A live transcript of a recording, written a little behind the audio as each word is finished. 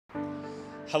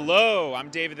Hello, I'm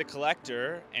David the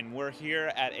Collector, and we're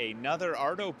here at another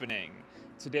art opening.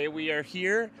 Today we are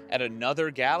here at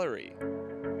another gallery.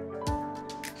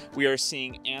 We are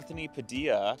seeing Anthony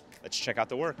Padilla. Let's check out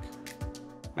the work.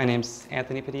 My name's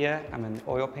Anthony Padilla. I'm an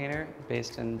oil painter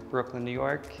based in Brooklyn, New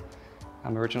York.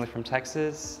 I'm originally from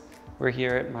Texas. We're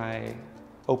here at my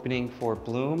opening for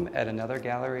Bloom at another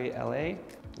gallery, LA,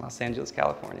 Los Angeles,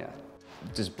 California.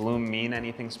 Does bloom mean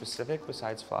anything specific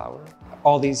besides flower?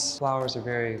 All these flowers are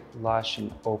very lush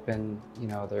and open. You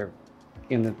know,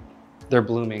 they're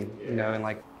blooming, you know, in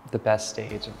like the best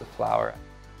stage of the flower.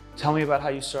 Tell me about how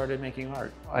you started making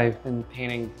art. I've been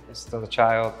painting since I was a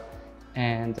child,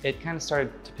 and it kind of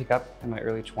started to pick up in my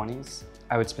early 20s.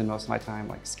 I would spend most of my time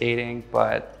like skating,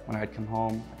 but when I'd come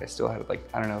home, I still had like,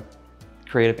 I don't know,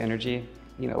 creative energy,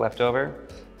 you know, left over.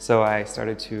 So I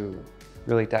started to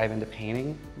really dive into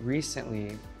painting.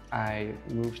 Recently, I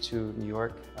moved to New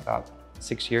York about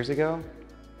 6 years ago,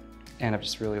 and I've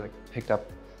just really like picked up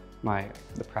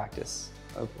the practice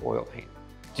of oil paint.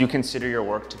 Do you consider your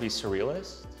work to be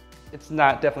surrealist? It's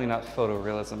definitely not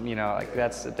photorealism, you know, like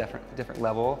that's a different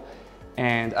level.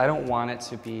 And I don't want it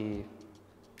to be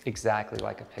exactly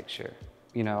like a picture.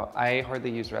 You know, I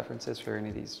hardly use references for any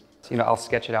of these. You know, I'll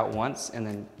sketch it out once and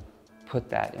then put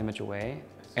that image away.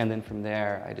 And then from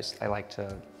there, I like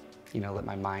to, you know, let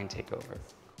my mind take over.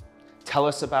 Tell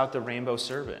us about the rainbow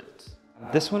serpent.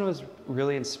 This one was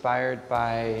really inspired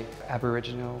by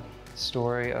Aboriginal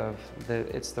story of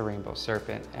it's the rainbow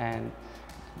serpent, and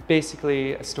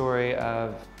basically a story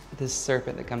of this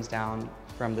serpent that comes down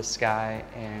from the sky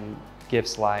and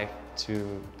gives life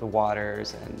to the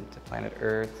waters and to planet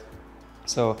Earth.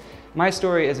 So my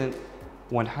story isn't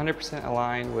 100%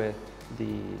 aligned with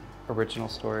the original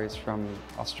stories from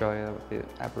Australia with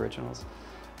the Aboriginals,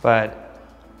 but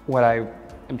what I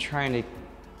am trying to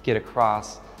get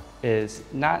across is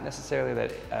not necessarily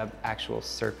that an actual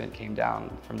serpent came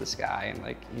down from the sky and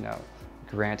like, you know,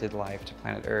 granted life to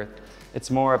planet Earth. It's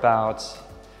more about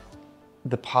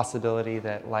the possibility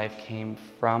that life came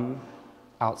from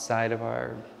outside of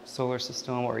our solar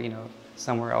system or, you know,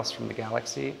 somewhere else from the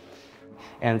galaxy.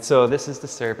 And so this is the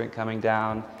serpent coming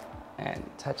down and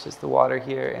touches the water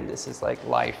here, and this is like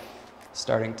life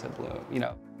starting to bloom, you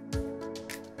know.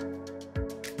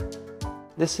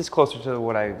 This is closer to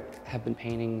what I have been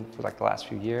painting for like the last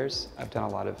few years. I've done a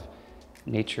lot of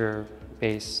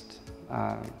nature-based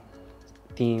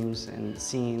themes and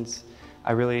scenes.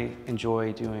 I really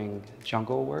enjoy doing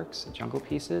jungle works, jungle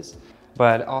pieces,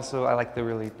 but also I like the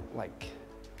really like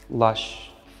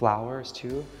lush flowers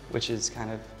too, which is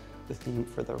kind of the theme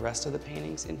for the rest of the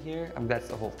paintings in here. I mean, that's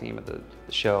the whole theme of the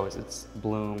show, is it's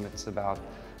bloom, it's about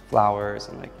flowers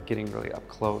and like getting really up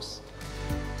close.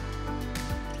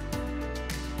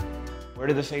 Where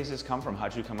did the faces come from?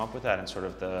 How'd you come up with that and sort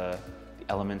of the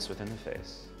elements within the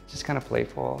face? Just kind of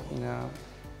playful, you know.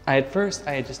 At first,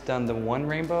 I had just done the one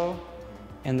rainbow,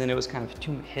 and then it was kind of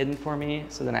too hidden for me,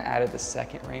 so then I added the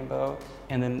second rainbow,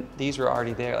 and then these were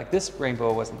already there. Like this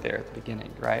rainbow wasn't there at the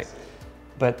beginning, right?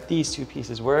 But these two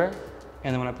pieces were,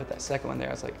 and then when I put that second one there,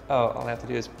 I was like, oh, all I have to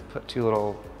do is put two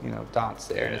little, you know, dots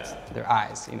there, and it's their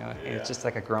eyes, you know, and it's just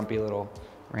like a grumpy little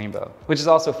rainbow. Which is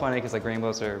also funny because like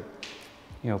rainbows are,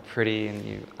 you know, pretty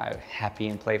and happy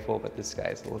and playful, but this guy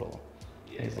is he's a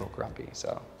little grumpy,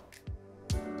 so.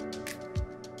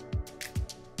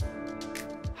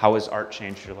 How has art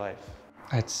changed your life?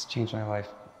 It's changed my life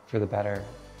for the better,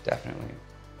 definitely.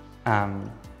 I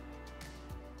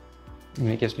mean,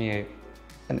 it gives me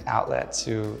an outlet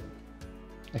to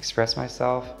express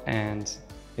myself, and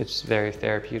it's very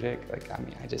therapeutic. Like, I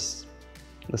mean, I just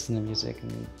listen to music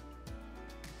and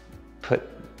put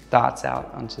dots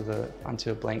out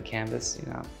onto a blank canvas,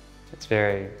 you know. It's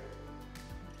very,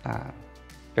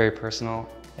 very personal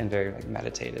and very like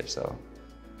meditative. So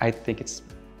I think it's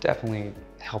definitely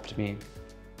helped me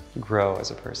grow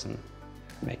as a person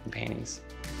making paintings.